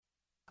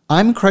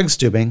I'm Craig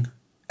Stubing,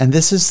 and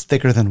this is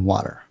Thicker Than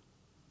Water.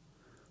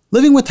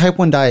 Living with type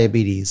 1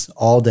 diabetes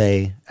all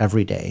day,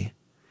 every day,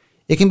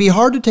 it can be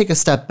hard to take a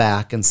step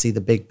back and see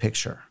the big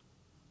picture.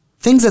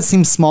 Things that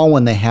seem small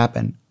when they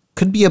happen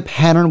could be a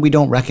pattern we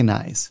don't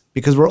recognize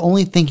because we're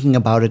only thinking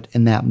about it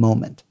in that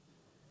moment.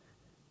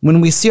 When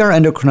we see our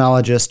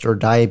endocrinologist or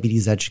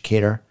diabetes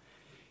educator,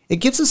 it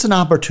gives us an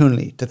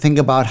opportunity to think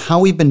about how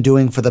we've been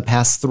doing for the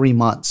past 3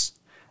 months,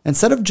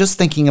 instead of just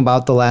thinking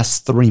about the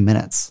last 3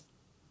 minutes.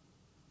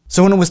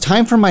 So when it was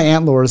time for my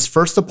Aunt Laura's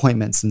first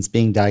appointment since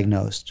being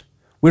diagnosed,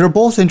 we were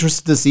both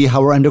interested to see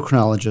how our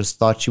endocrinologist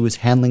thought she was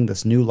handling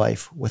this new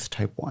life with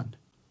type 1.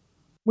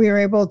 We were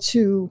able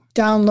to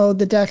download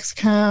the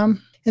Dexcom,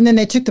 and then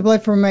they took the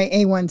blood from my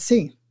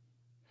A1C.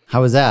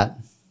 How was that?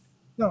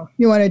 So,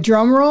 you want a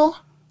drum roll?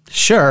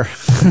 Sure.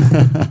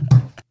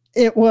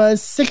 It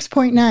was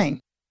 6.9.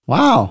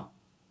 Wow.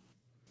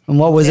 And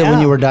what was it when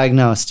you were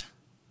diagnosed?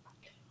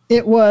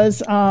 It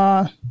was,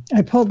 I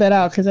pulled that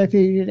out because I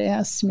figured you'd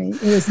ask me.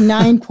 It was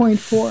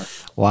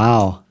 9.4.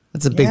 Wow.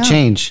 That's a big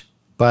change.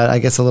 But I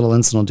guess a little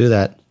insulin will do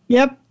that.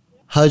 Yep.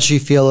 How did she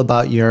feel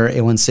about your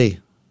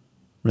A1C?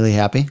 Really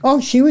happy?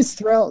 Oh, she was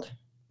thrilled.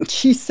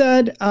 She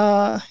said,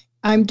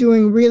 I'm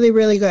doing really,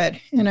 really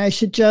good, and I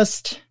should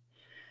just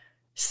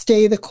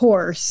stay the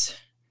course.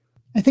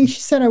 I think she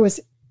said I was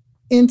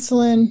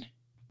insulin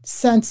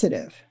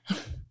sensitive.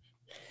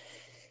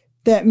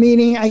 That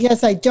meaning, I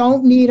guess I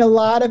don't need a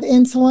lot of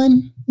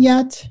insulin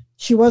yet.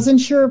 She wasn't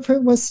sure if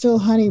it was still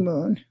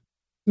honeymoon.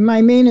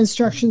 My main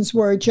instructions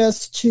were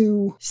just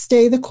to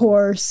stay the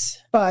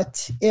course,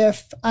 but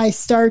if I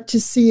start to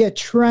see a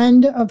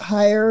trend of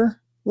higher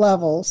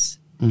levels,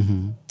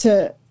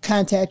 to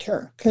contact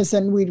her, because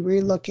then we'd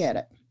relook at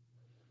it.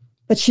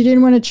 But she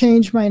didn't want to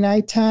change my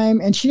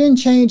nighttime, and she didn't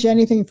change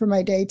anything for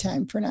my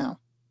daytime for now.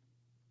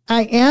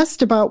 I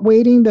asked about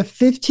waiting the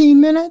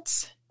 15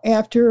 minutes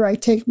after I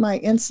take my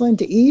insulin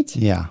to eat.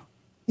 Yeah.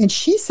 And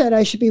she said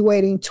I should be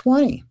waiting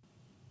 20.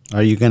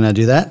 Are you going to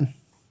do that?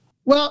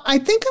 Well, I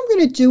think I'm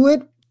going to do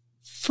it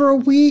for a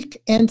week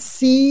and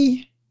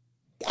see.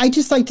 I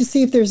just like to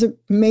see if there's a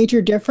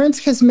major difference,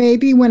 because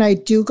maybe when I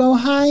do go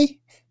high,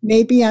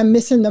 maybe I'm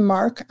missing the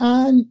mark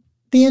on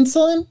the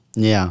insulin.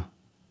 Yeah.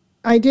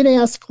 I did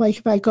ask, like,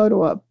 if I go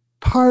to a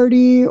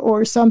party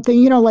or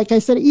something, like I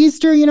said,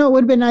 Easter, it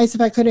would have been nice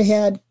if I could have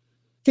had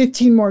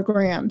 15 more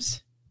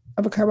grams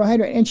of a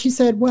carbohydrate. And she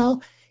said,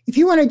 well, if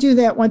you want to do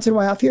that once in a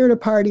while, if you're at a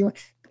party,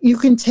 you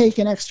can take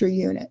an extra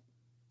unit.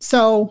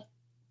 So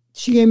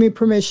she gave me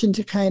permission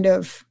to kind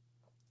of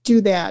do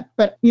that.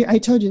 But I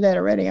told you that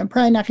already. I'm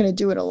probably not going to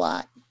do it a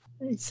lot.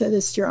 I said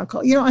this to your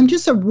uncle. I'm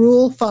just a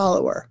rule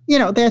follower.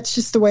 That's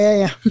just the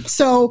way I am.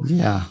 So,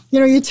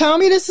 you tell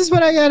me this is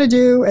what I got to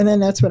do, and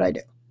then that's what I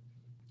do.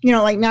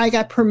 Like now I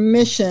got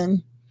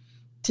permission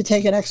to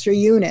take an extra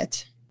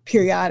unit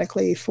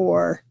periodically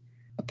for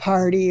a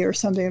party or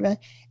something.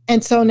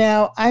 And so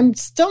now I'm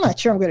still not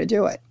sure I'm going to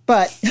do it,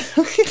 but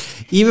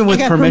even with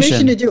I got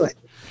permission to do it.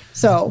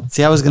 So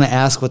see, I was going to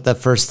ask what the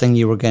first thing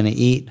you were going to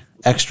eat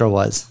extra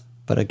was,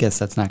 but I guess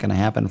that's not going to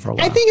happen for a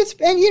while. I think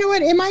and you know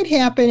what? It might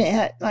happen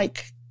at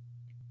like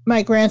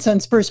my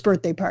grandson's first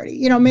birthday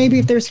party. Maybe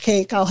if there's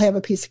cake, I'll have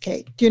a piece of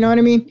cake. Do you know what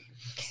I mean?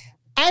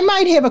 I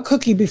might have a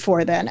cookie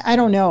before then. I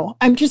don't know.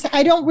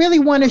 I don't really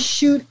want to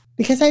shoot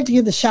because I have to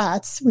give the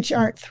shots, which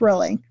aren't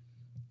thrilling.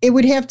 It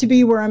would have to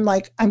be where I'm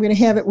like, I'm going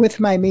to have it with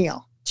my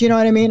meal. Do you know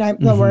what I mean?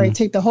 Where I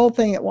take the whole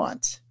thing at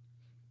once.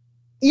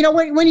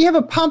 When you have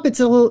a pump, it's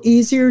a little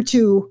easier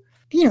to,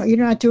 you're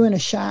not doing a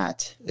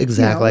shot.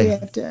 Exactly. You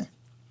have to,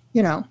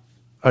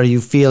 Are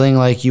you feeling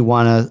like you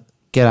want to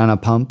get on a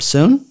pump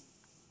soon?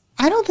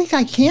 I don't think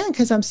I can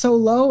because I'm so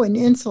low in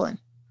insulin.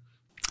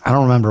 I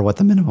don't remember what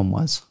the minimum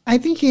was. I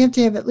think you have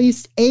to have at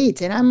least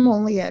 8, and I'm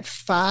only at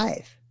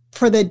 5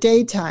 for the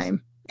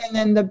daytime. And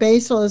then the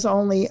basal is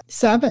only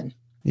 7.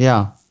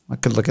 Yeah, I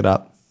could look it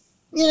up.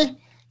 Yeah.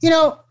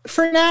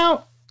 For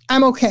now,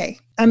 I'm okay.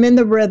 I'm in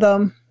the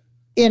rhythm,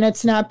 and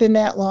it's not been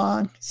that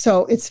long,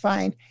 so it's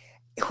fine.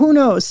 Who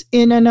knows?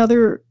 In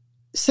another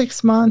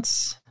 6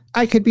 months,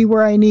 I could be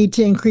where I need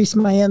to increase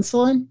my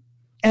insulin,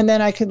 and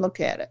then I can look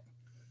at it.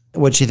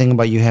 What'd she think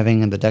about you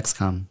having the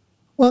Dexcom?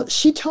 Well,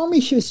 she told me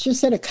she was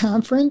just at a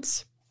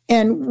conference,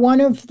 and one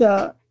of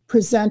the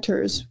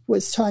presenters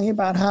was talking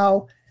about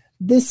how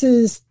this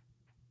is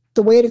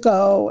the way to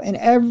go, and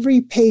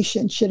every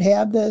patient should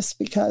have this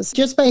because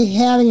just by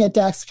having a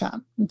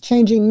Dexcom,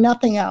 changing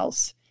nothing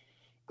else,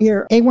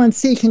 your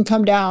A1C can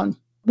come down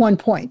 1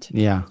 point.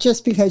 Yeah.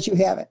 Just because you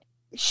have it.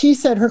 She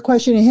said her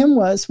question to him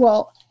was,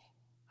 well,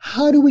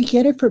 how do we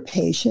get it for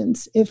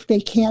patients if they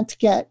can't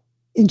get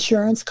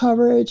insurance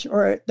coverage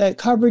or the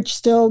coverage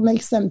still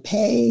makes them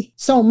pay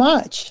so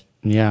much?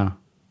 Yeah.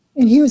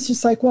 And he was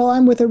just like, well,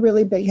 I'm with a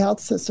really big health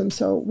system,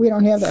 so we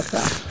don't have that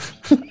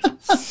problem.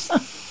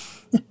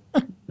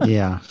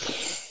 Yeah.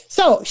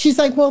 So she's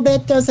like, well,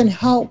 that doesn't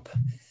help.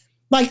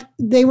 Like,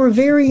 they were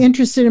very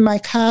interested in my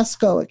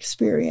Costco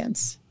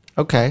experience.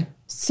 Okay.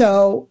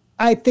 So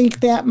I think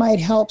that might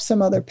help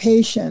some other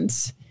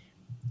patients.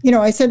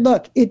 I said,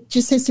 look, it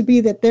just has to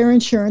be that their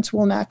insurance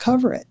will not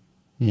cover it.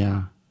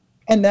 Yeah.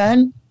 And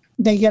then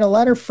they get a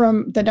letter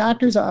from the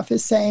doctor's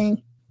office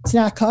saying it's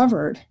not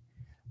covered.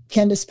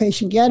 Can this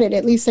patient get it?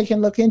 At least they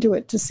can look into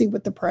it to see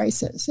what the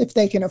price is, if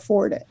they can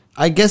afford it.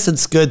 I guess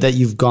it's good that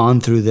you've gone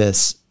through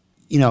this.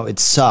 It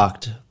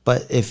sucked,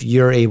 but if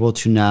you're able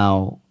to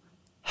now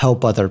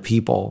help other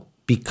people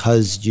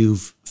because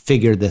you've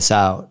figured this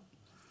out,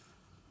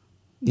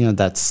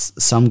 that's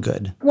some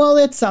good. Well,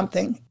 it's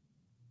something.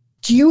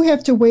 Do you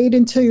have to wait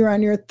until you're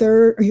on your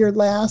third or your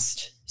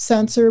last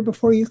sensor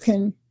before you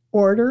can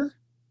order?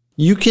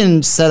 You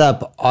can set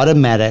up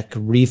automatic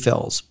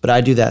refills, but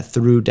I do that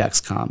through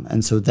Dexcom.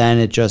 And so then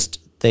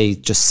they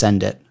just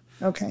send it.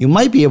 Okay. You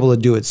might be able to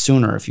do it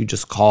sooner if you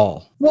just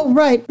call. Well,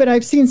 right. But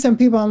I've seen some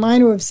people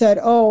online who have said,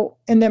 oh,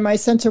 and then my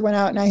sensor went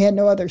out and I had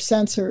no other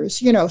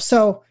sensors,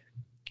 so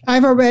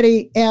I've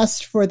already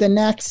asked for the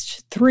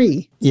next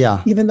 3.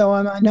 Yeah. Even though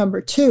I'm on number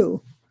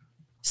 2,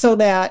 so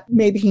that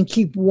maybe can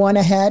keep one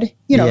ahead,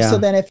 so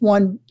then if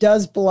one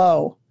does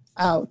blow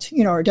out,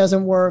 or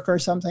doesn't work or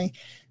something,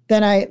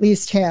 then I at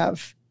least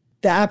have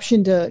the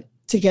option to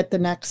get the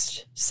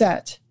next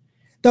set.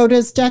 Though,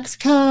 does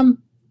Dexcom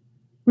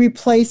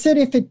replace it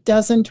if it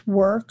doesn't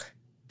work?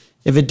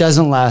 If it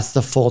doesn't last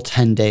the full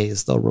 10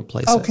 days, they'll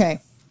replace it.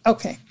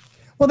 Okay.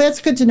 Well, that's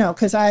good to know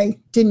because I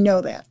didn't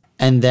know that.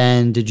 And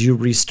then did you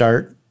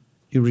restart?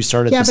 You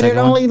restarted the second one?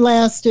 Yeah, but it only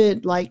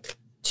lasted like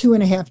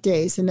 2.5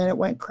 days and then it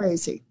went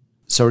crazy.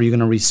 So are you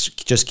going to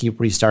just keep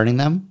restarting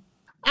them?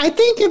 I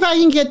think if I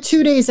can get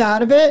 2 days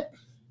out of it,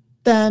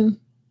 then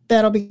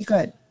that'll be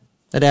good.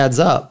 That adds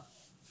up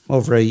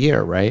over a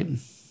year, right?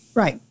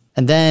 Right.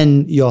 And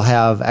then you'll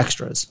have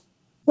extras.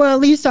 Well,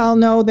 at least I'll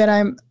know that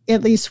I'm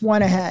at least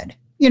one ahead.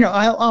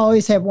 I'll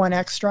always have one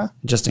extra.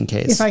 Just in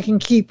case. If I can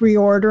keep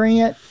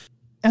reordering it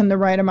in the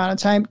right amount of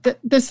time.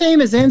 The same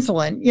as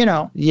insulin,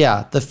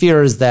 Yeah. The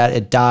fear is that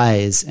it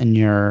dies and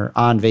you're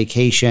on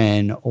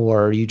vacation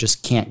or you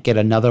just can't get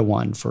another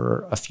one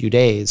for a few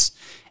days.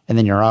 And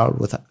then you're out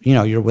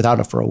you're without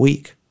it for a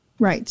week.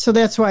 Right. So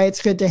that's why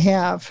it's good to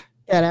have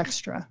that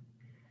extra.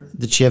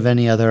 Did she have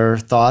any other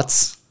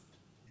thoughts?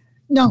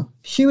 No,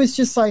 she was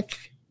just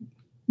like,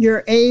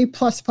 you're A++++.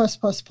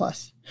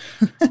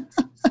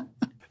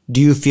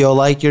 Do you feel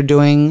like you're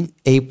doing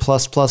A+++?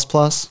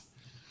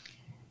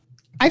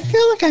 I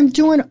feel like I'm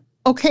doing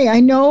okay. I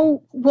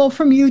know, well,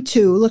 from you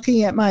too,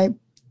 looking at my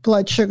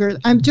blood sugar,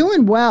 I'm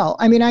doing well.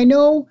 I mean, I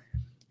know,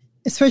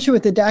 especially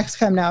with the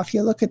Dexcom now, if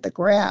you look at the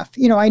graph,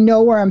 I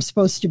know where I'm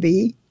supposed to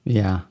be.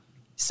 Yeah.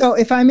 So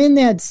if I'm in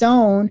that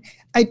zone,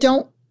 I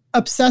don't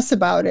obsess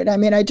about it. I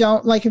mean, I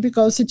don't like if it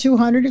goes to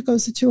 200, it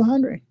goes to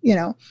 200,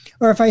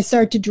 or if I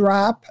start to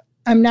drop,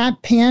 I'm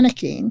not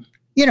panicking.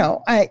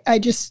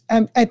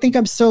 I think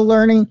I'm still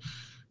learning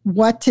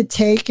what to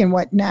take and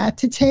what not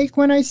to take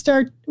when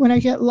I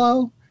get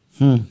low.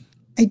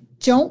 I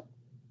don't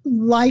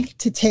like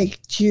to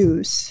take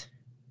juice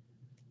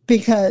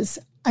because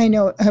I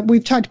know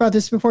we've talked about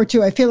this before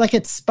too. I feel like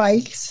it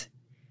spikes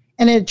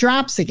and it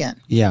drops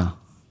again. Yeah.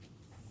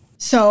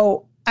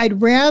 So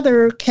I'd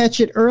rather catch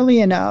it early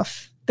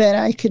enough that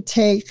I could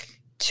take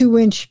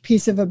 2-inch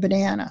piece of a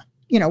banana,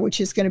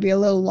 which is going to be a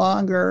little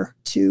longer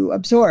to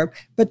absorb.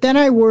 But then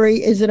I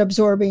worry, is it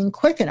absorbing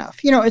quick enough?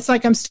 It's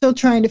like I'm still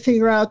trying to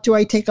figure out, do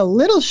I take a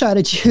little shot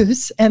of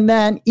juice and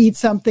then eat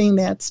something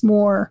that's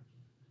more?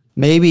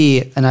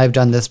 Maybe, and I've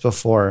done this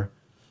before,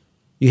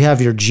 you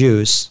have your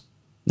juice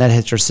that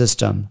hits your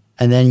system,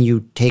 and then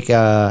you take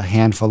a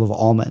handful of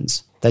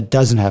almonds that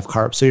doesn't have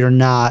carbs. So you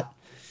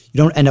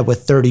don't end up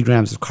with 30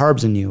 grams of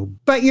carbs in you.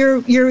 But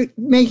you're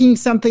making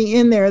something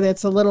in there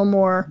that's a little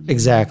more.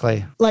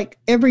 Exactly. Like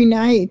every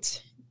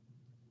night,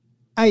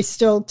 I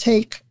still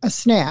take a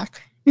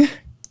snack.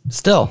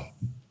 Still.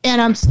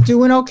 And I'm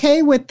doing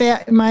okay with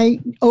that. My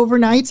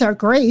overnights are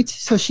great.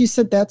 So she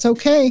said, that's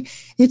okay.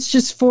 It's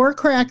just 4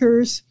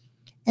 crackers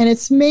and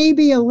it's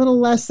maybe a little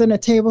less than a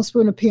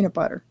tablespoon of peanut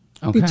butter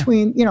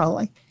between,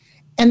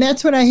 and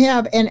that's what I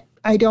have. And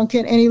I don't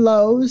get any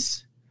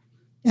lows.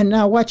 And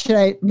now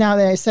now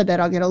that I said that,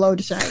 I'll get a low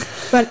tonight.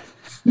 But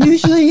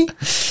usually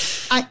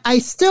I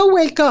still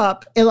wake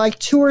up at like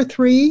 2 or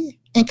 3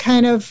 and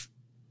kind of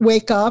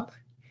wake up.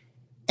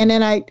 And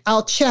then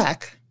I'll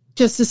check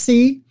just to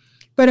see.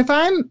 But if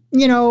I'm,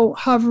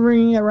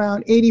 hovering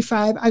around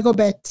 85, I go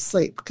back to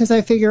sleep because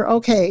I figure,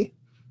 okay,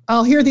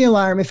 I'll hear the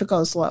alarm if it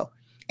goes low.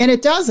 And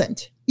it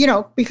doesn't,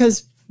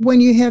 because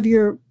when you have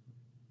your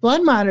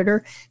blood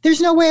monitor,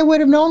 there's no way I would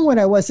have known what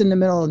I was in the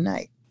middle of the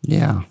night.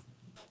 Yeah.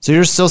 So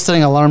you're still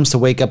setting alarms to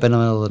wake up in the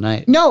middle of the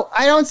night? No,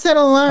 I don't set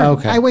an alarm.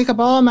 Okay. I wake up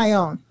all on my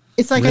own.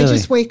 It's like Really? I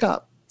just wake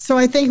up. So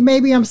I think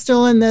maybe I'm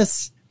still in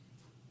this.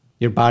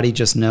 Your body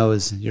just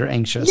knows you're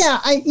anxious. Yeah,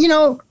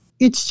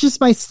 it's just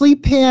my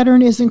sleep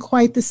pattern isn't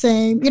quite the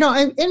same.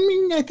 I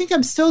think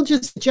I'm still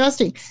just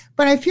adjusting,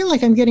 but I feel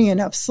like I'm getting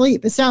enough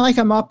sleep. It's not like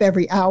I'm up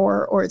every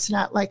hour or it's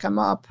not like I'm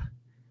up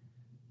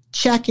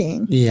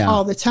checking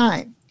all the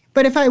time.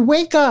 But if I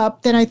wake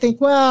up, then I think,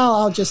 well,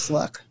 I'll just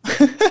look.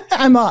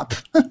 I'm up,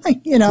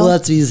 Well,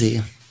 that's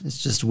easy.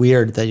 It's just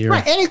weird that you're...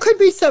 Right, and it could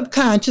be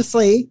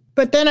subconsciously,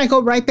 but then I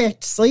go right back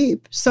to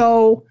sleep.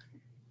 So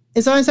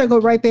as long as I go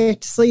right back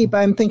to sleep,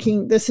 I'm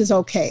thinking this is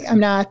okay. I'm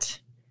not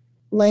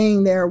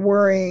laying there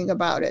worrying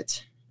about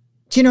it.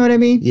 Do you know what I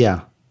mean?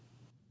 Yeah.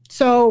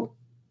 So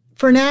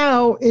for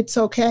now, it's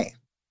okay.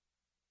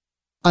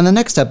 On the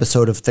next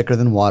episode of Thicker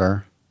Than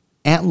Water,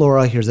 Aunt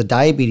Laura hears a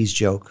diabetes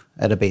joke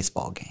at a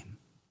baseball game.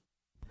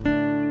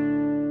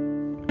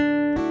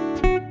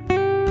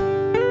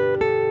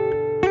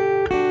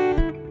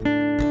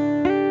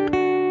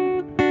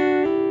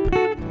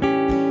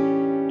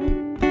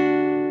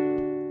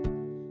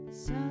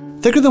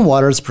 Thicker Than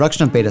Water is a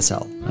production of Beta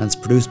Cell, and it's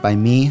produced by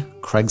me,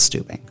 Craig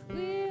Stubing.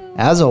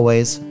 As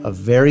always, a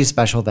very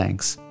special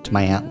thanks to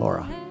my Aunt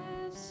Laura.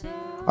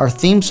 Our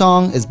theme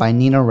song is by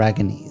Nina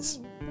Raganese.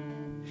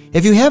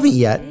 If you haven't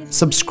yet,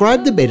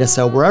 subscribe to Beta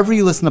Cell wherever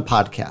you listen to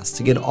podcasts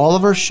to get all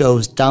of our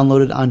shows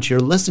downloaded onto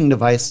your listening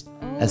device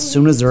as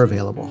soon as they're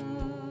available.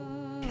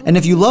 And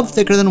if you love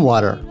Thicker Than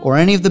Water or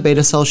any of the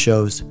Beta Cell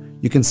shows,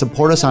 you can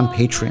support us on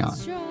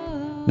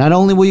Patreon. Not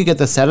only will you get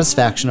the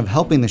satisfaction of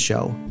helping the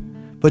show,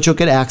 but you'll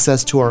get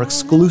access to our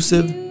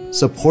exclusive,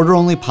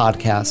 supporter-only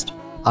podcast,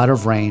 Out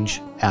of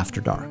Range After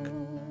Dark.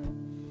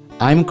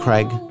 I'm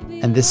Craig,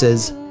 and this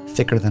is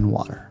Thicker Than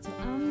Water.